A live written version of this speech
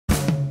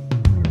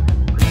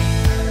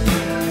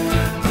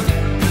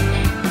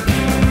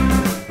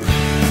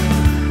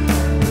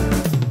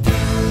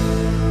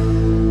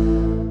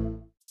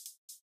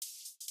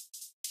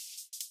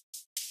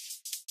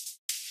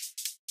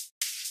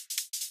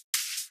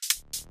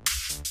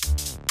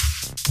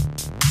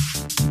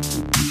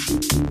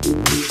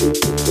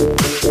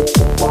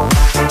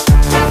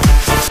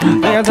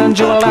send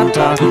you a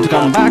letter to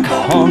come back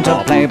home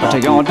to play, but to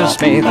your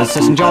dismay, this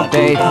isn't your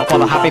day, for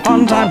the happy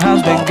fun time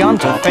has begun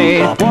to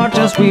fade. Watch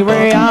as we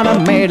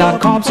reanimate our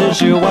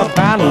corpses you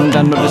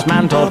abandoned or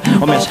dismantled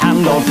or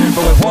mishandled,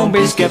 but we won't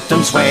be skipped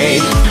and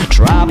swayed.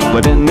 Trapped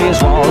within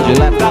these walls, you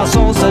left our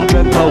souls to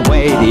drip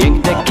away. The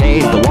ink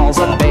decayed, the walls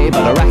are bay,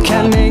 but a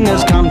reckoning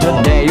has come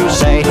today. You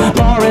say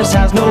Loris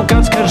has no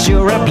guts cause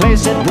you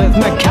replace it with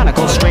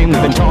mechanical strain.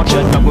 We've been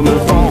tortured but we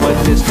move forward,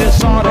 this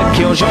disorder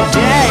kills your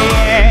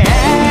day.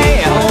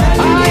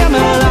 I am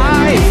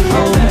alive,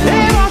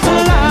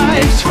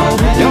 immortalized.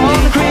 You're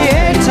the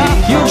creator,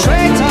 you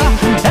traitor.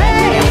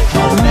 Hey,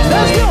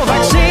 there's no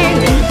vaccine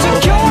to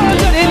cure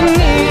that in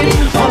need.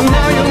 For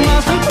now you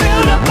must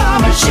build up a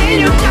machine.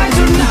 You die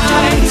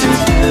tonight.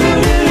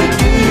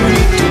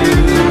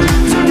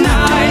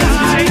 Tonight,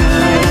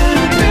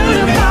 build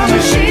up a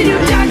machine. You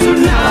die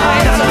tonight.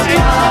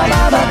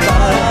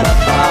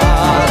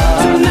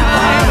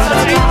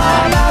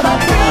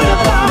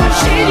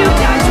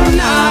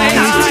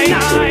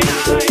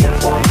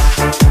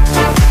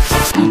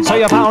 So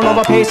you found all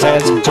the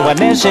pieces to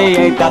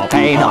initiate the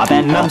pain. Our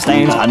venom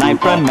stains, our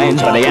knife remains,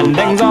 but the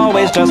ending's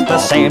always just the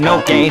same,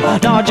 no gain.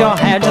 Nod your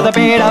head to the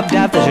beat of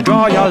death as you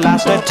draw your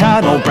last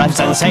eternal breath.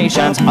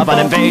 Sensations of an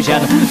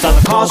invasion start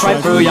to course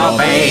right through your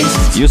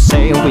veins. You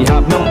say we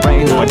have no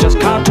brains, we're just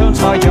cartoons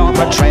for your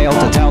betrayal,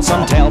 to tell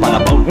some tale by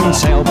the boat and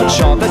sail. But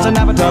sure, this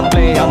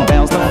inevitably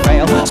unveils the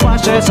frail.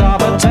 Splashes of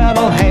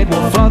eternal hate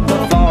will flood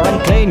the floor and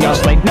clean your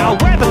slate. Now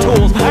we're the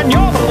tools and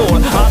you're the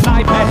fool, our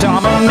nightmare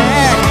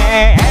dominate.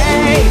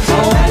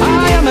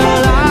 I am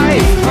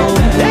alive,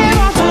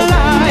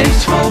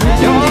 immortalized.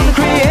 You're the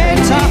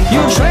creator,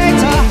 you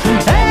traitor.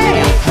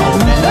 Hey,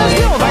 there's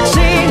no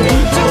vaccine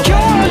to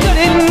cure that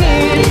in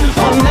need.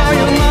 For now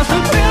you must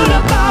build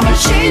up a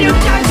machine. You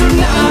die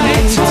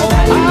tonight.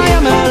 I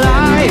am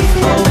alive,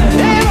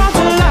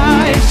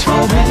 immortalized.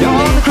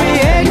 You're the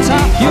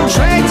creator, you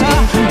traitor.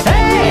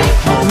 Hey,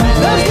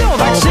 there's no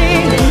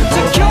vaccine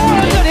to cure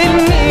that in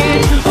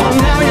need. For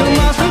now you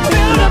must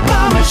build up a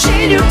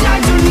machine. You die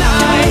tonight.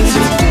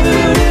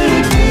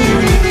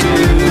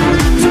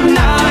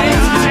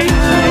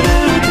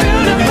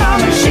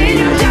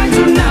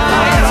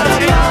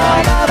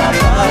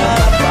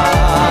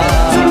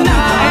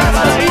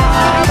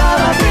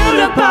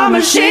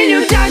 Machine,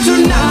 you die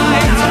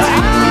tonight.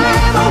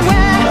 I'm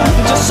aware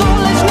that your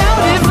soul is now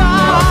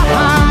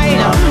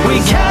divine. We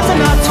cast in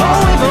our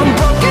toe, even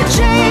broken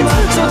chains.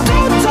 So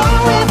don't toy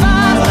with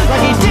us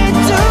like he did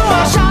to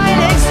our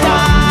shining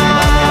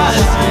stars.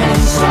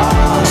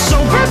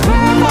 So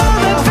prepare for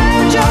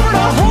revenge over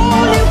a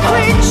whole new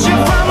creature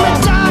from the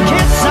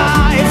darkest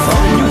side.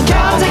 You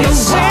gotta take a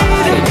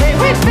seat and pay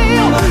we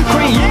feel,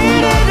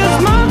 created as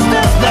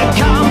monsters that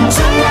come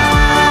to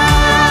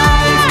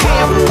life.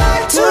 Come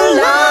back to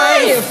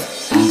life.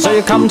 So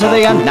you come to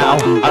the end now,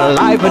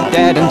 alive but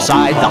dead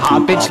inside. The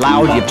heartbeat's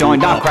loud, you've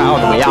joined our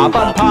crowd. We are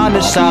but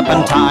punished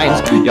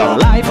serpentines. Your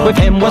life with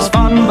him was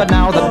fun, but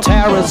now the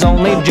terror's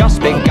only just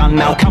begun.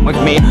 Now come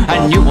with me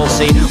and you will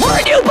see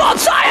we're newborn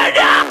cyanide.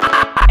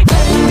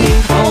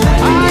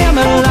 I am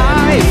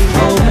alive,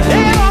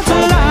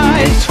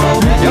 immortalized.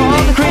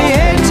 You're the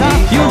creator,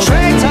 you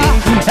traitor.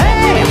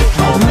 Hey,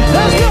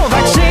 there's no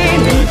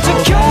vaccine to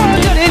cure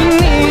that in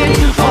need.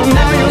 For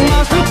now you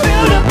must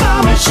build up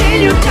a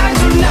machine. You die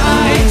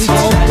tonight.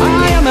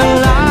 I am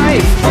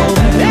alive,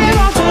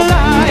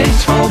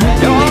 immortalized.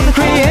 You're the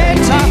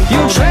creator,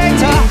 you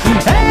traitor.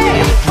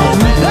 Hey,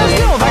 there's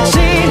no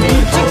vaccine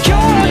to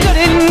cure that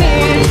in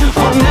need.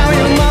 For now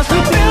you must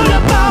build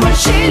up a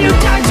machine. You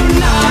die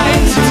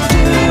tonight.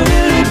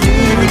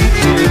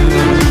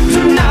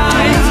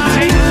 Tonight,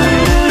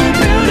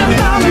 build up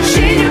a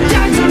machine. You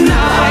die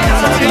tonight.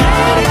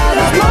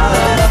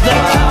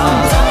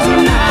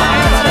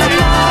 Tonight,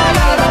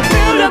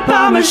 build up a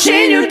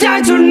machine. You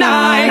die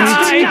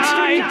tonight.